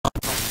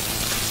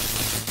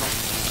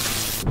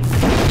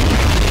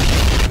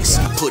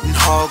Putting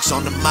hogs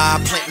on the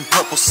mob, planting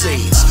purple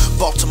seeds.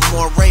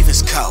 Baltimore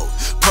Ravens coat,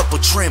 purple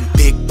trim,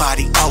 big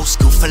body, old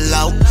school for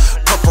low.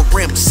 Purple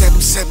rim,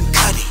 7-7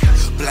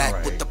 cutty,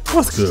 black with the purple.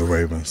 What's good,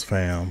 Ravens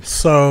fam?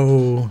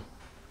 So,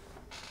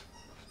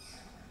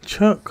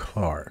 Chuck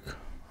Clark,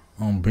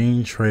 on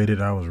being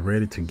traded, I was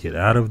ready to get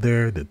out of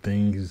there. The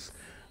things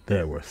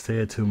that were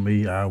said to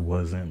me, I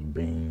wasn't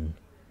being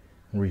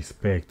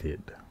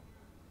respected.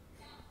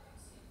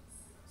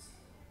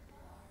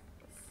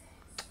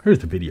 Here's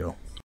the video.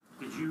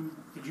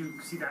 Did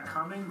you see that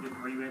coming?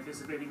 Were you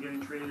anticipating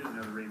getting traded? I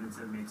know the Ravens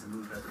had made some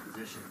moves at the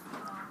position. Or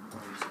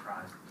were you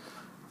surprised?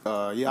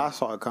 Yeah, I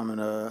saw it coming.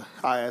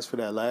 I asked for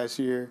that last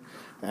year,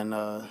 and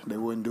they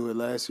wouldn't do it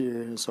last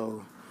year. And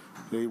so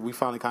we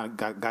finally kind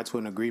of got to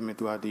an agreement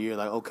throughout the year,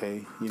 like,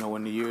 okay,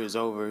 when the year is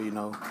over, we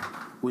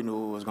knew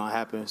what was going to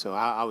happen. So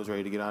I was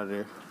ready to get out of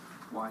there.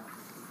 Why?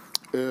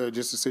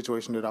 Just the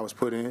situation that I was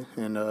put in,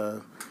 and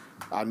the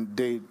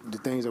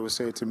things that were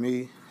said to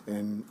me,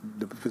 and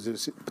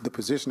the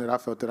position that I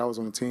felt that I was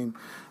on the team,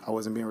 I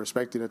wasn't being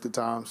respected at the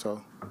time.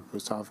 So it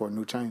was time for a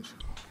new change.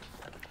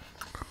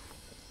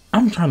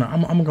 I'm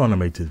gonna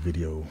make this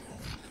video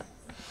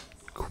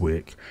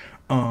quick.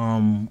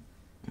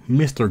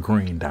 Mr.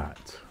 Green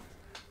Dot.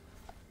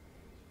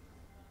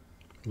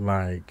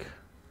 Like,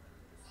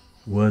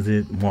 was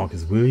it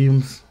Marcus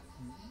Williams?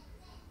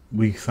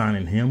 We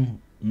signing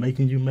him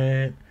making you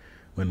mad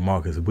when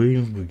Marcus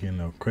Williams was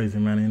getting a crazy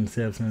amount of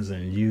interceptions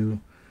and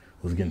you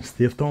was getting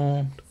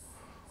stiff-armed?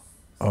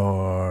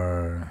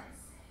 Or,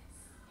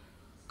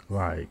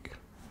 like,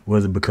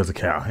 was it because of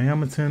Cal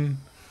Hamilton?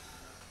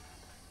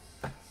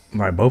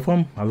 Like, both of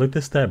them, I looked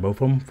at stat,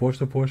 both of them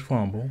forced a forced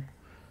fumble.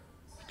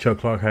 Chuck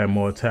Clark had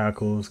more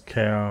tackles.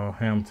 Cal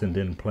Hamilton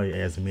didn't play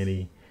as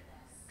many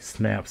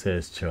snaps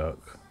as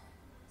Chuck.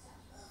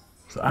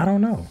 So, I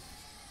don't know.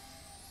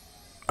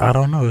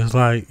 It's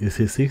like, it's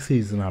his 6th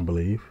season, I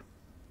believe.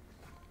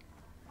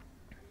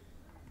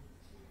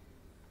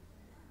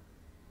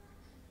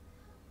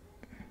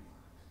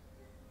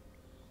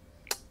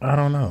 I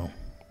don't know.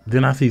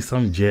 Then I see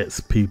some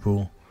Jets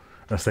people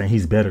are saying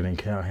he's better than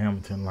Cal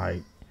Hamilton.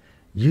 Like,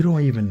 you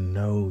don't even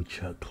know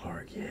Chuck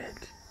Clark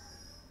yet.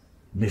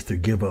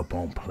 Mr. Give up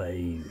on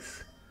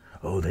plays.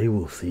 Oh, they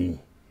will see.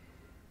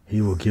 He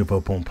will give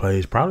up on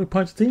plays. Probably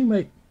punch a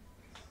teammate.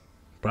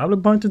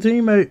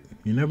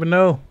 You never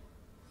know.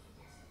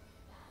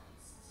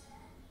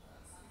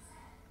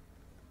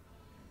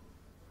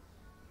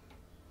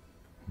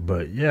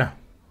 But yeah.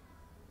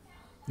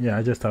 Yeah,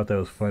 I just thought that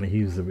was funny.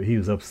 He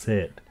was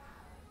upset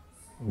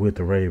with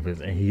the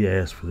Ravens and he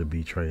asked for to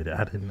be traded.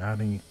 I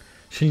didn't.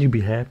 Shouldn't you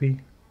be happy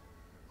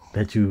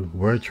that you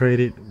were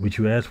traded, what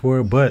you asked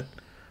for? But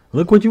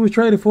look what you was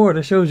traded for.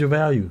 That shows your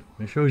value.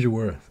 It shows your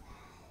worth.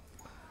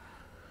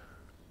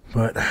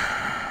 But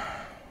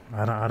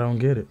I don't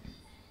get it.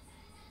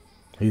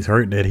 He's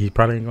hurt that he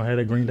probably ain't gonna have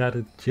that green dot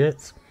at the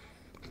Jets.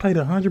 Played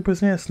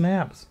 100%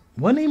 snaps.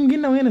 Wasn't even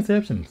getting no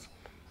interceptions.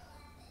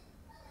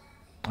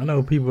 I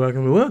know people are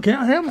going, well,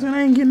 Cal Hamilton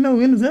ain't getting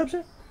no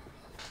interception.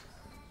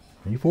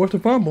 He forced a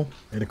fumble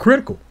at a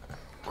critical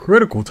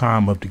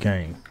time of the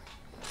game.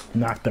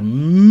 Knocked the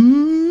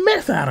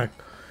mess out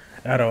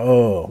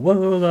of what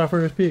was our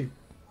first pick?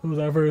 Who was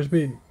our first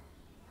pick?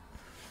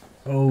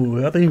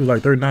 Oh, I think he was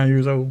like 39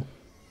 years old.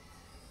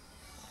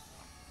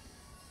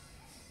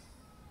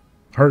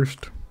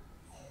 Hurst.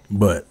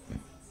 But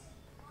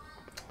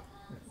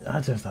I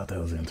just thought that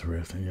was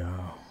interesting,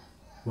 y'all.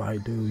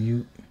 Like,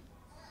 dude,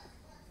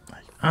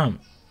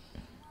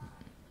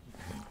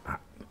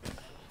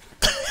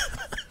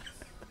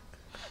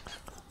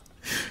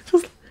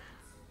 just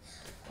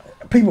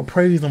people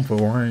praise him for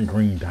wearing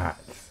green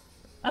dots.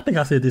 I think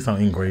I said this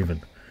on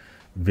Engraven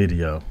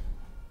video.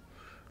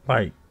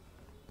 Like,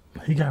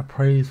 he got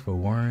praised for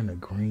wearing a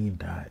green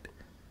dot.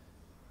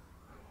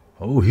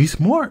 Oh, he's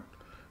smart.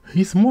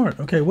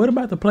 Okay, what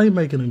about the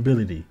playmaking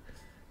ability?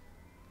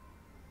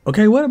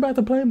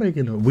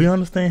 We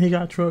understand he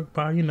got trucked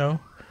by,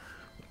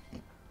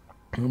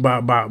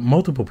 by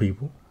multiple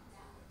people.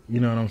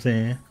 You know what I'm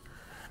saying?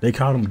 They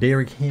called him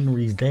Derrick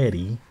Henry's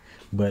daddy,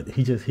 but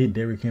he just hit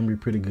Derrick Henry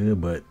pretty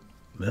good. But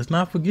let's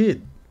not forget,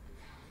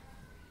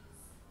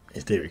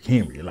 it's Derrick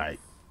Henry. Like,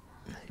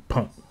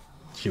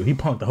 he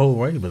punked the whole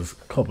Ravens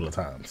a couple of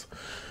times.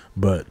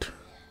 But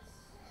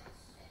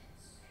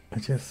I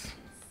just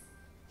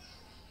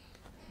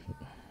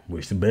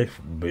wish the best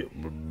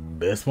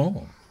for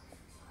him.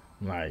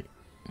 Like,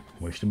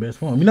 wish the best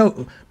for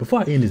him. Before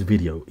I end this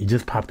video, it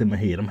just popped in my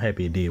head. I'm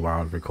happy it did while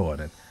I was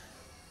recording.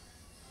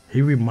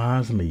 He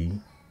reminds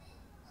me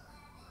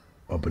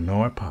of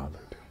Bernard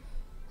Pollard.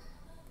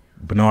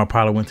 Bernard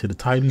Pollard went to the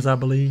Titans, I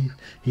believe.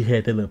 He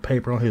had that little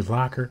paper on his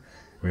locker,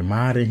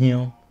 reminding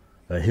him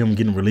of him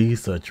getting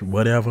released or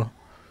whatever.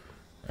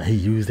 And he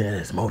used that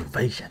as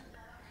motivation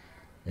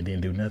and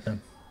didn't do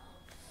nothing.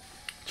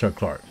 Chuck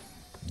Clark,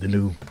 the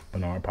new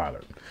Bernard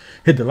Pollard.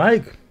 Hit the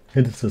like,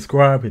 hit the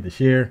subscribe, hit the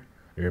share.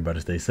 Everybody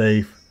stay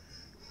safe.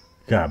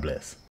 God bless.